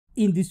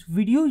In this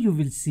video you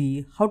will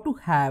see how to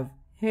have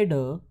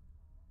header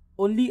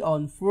only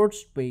on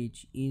first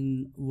page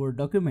in Word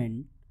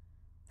document.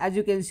 As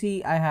you can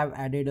see, I have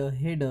added a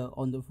header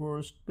on the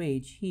first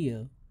page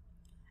here,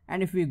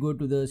 and if we go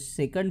to the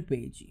second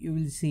page you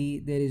will see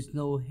there is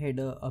no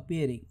header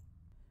appearing.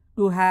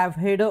 To have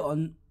header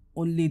on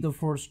only the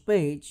first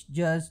page,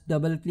 just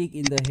double click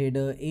in the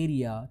header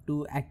area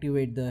to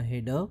activate the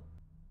header.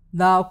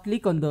 Now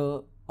click on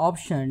the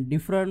option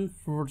different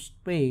first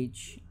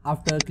page.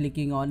 After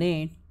clicking on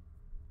it,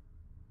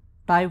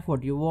 type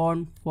what you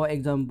want, for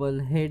example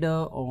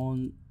header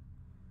on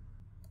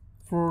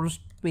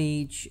first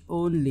page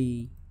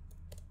only,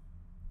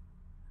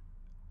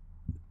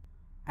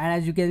 and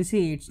as you can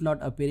see it's not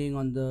appearing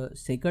on the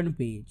second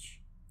page.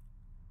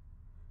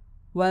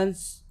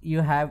 Once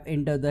you have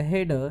entered the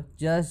header,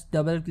 just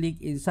double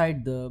click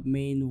inside the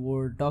main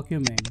Word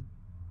document.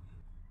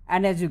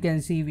 And as you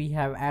can see, we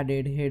have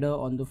added header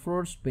on the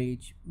first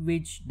page,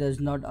 which does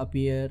not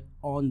appear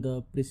on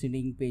the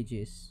preceding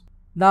pages.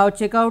 Now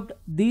check out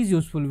these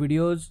useful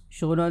videos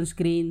shown on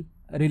screen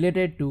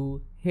related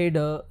to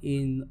header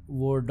in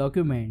Word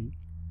document.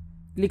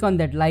 Click on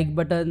that like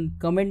button,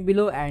 comment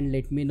below and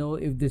let me know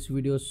if this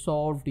video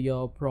solved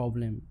your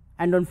problem.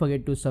 And don't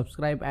forget to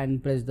subscribe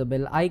and press the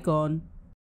bell icon.